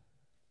 phenomenal!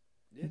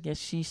 I guess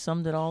she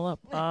summed it all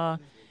up.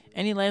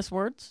 Any last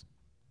words?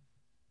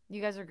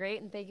 You guys are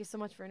great, and thank you so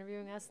much for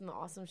interviewing us and the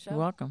awesome show. You're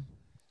welcome.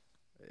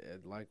 Yeah,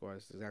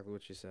 likewise, exactly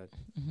what she said.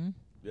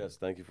 Yes,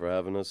 thank you for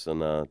having us, and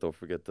don't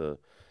forget to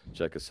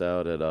check us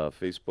out at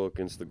Facebook,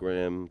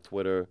 Instagram,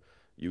 Twitter,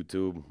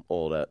 YouTube,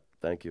 all that.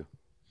 Thank you.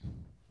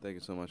 Thank you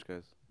so much,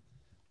 guys.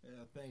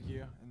 Yeah, thank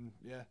you. And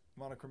yeah,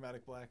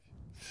 Monochromatic Black.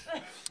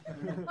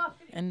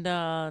 And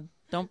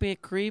don't be a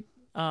creep.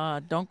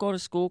 Don't go to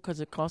school because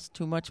it costs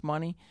too much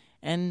money.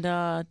 And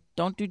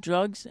don't do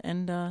drugs.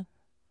 And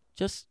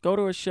just go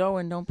to a show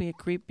and don't be a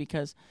creep,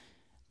 because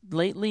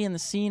lately in the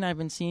scene I've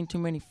been seeing too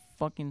many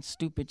fucking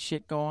stupid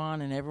shit go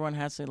on, and everyone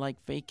has to like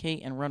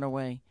vacate and run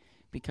away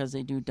because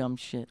they do dumb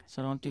shit.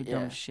 So don't do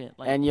dumb shit.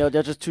 Like, and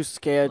they're just too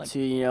scared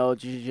to to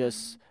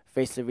just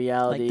face the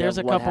reality. like there's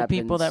a of what couple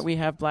people happens. that we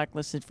have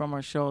blacklisted from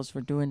our shows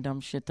for doing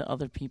dumb shit to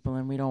other people,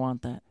 and we don't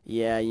want that.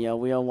 Yeah,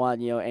 we don't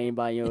want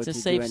anybody It's to a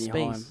safe do any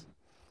space. harm.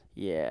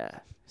 Yeah.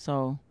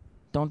 So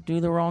don't do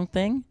the wrong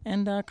thing,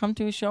 and come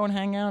to a show and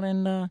hang out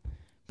and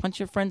punch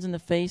your friends in the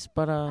face,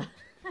 but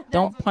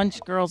don't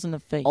punch girls in the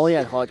face. Only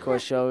at hardcore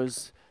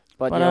shows.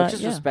 But,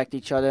 just respect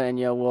each other, and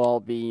we'll all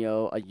be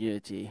a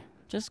unity.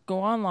 Just go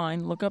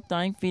online, look up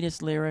Dying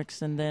Fetus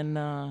lyrics, and then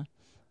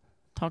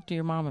talk to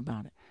your mom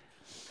about it,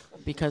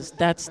 because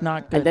that's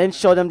not good. And then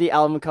show them the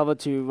album cover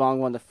to Wrong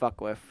One to Fuck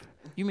With.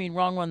 You mean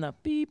wrong one, the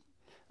beep,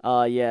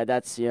 Yeah,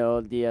 that's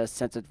the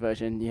censored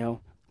version,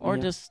 or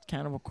just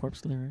Cannibal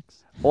Corpse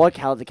lyrics. or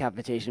Cow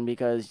Decapitation,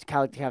 because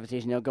Cow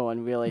Decapitation they're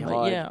going really But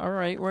hard. yeah, all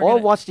right. Or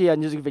watch the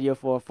music video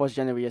for Forced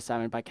Gender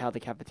Reassignment by Cow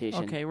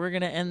Decapitation. Okay, we're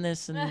gonna end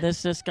this, and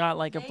this just got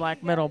like a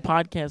black metal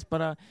podcast.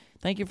 But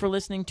thank you for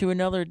listening to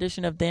another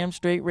edition of Damn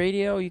Straight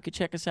Radio. You could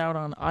check us out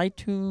on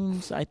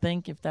iTunes, I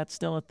think, if that's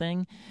still a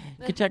thing.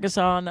 You could check us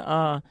on,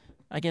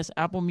 I guess,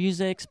 Apple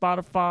Music,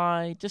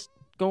 Spotify. Just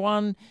go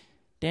on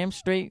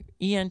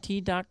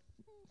damnstraightent.com.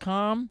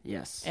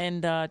 Yes.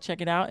 And check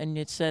it out, and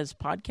it says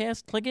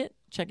podcast. Click it,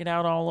 check it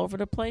out all over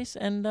the place,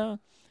 and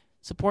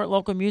support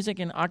local music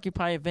and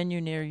occupy a venue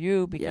near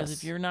you, because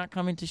if you're not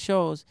coming to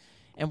shows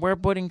and we're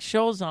putting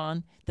shows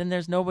on, then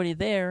there's nobody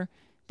there,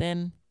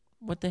 then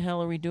what the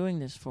hell are we doing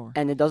this for?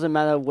 And it doesn't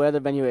matter where the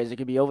venue is. It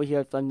could be over here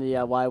at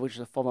Thunder Y, which is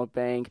a former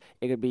bank.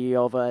 It could be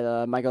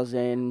over at Michael's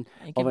Inn,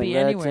 It could over be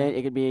in anywhere. Raritan.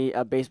 It could be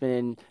a basement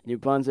in New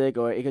Brunswick,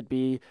 or it could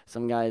be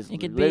some guy's It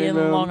could be living in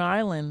room. Long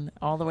Island,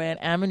 all the way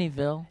at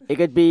Amityville. It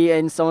could be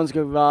in someone's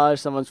garage,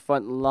 someone's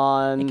front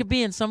lawn. It could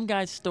be in some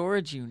guy's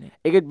storage unit.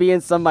 It could be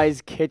in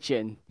somebody's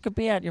kitchen. It could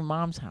be at your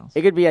mom's house.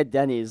 It could be at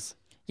Denny's.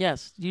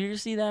 Yes. Did you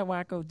see that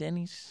wacko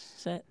Denny's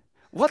set?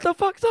 What the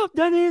fuck's up,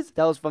 Denny's?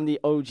 That was from the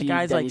OG The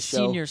guy's Denny's like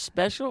show. senior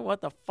special.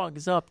 What the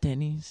fuck's up,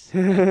 Denny's?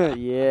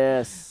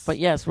 Yes. But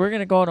yes, we're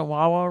gonna go on a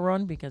Wawa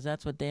run because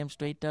that's what Damn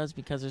Straight does.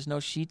 Because there's no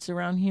sheets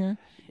around here,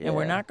 and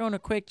we're Yeah. not going to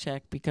Quick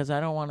Check because I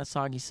don't want a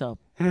soggy sub.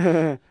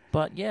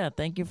 But yeah,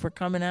 thank you for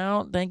coming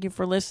out. Thank you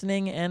for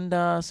listening,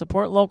 and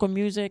support local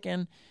music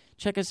and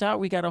check us out.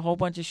 We got a whole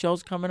bunch of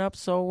shows coming up,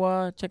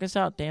 so check us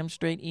out.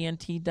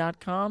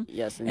 DamnStraightENT.com.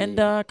 Yes, indeed.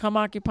 And come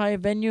occupy a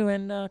venue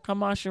and come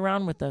mosh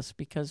around with us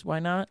because why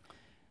not?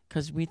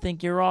 Because we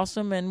think you're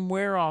awesome and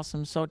we're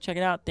awesome. So check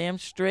it out. Damn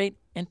Straight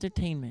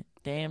Entertainment.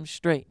 Damn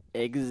Straight.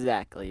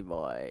 Exactly,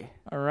 boy.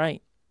 All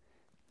right.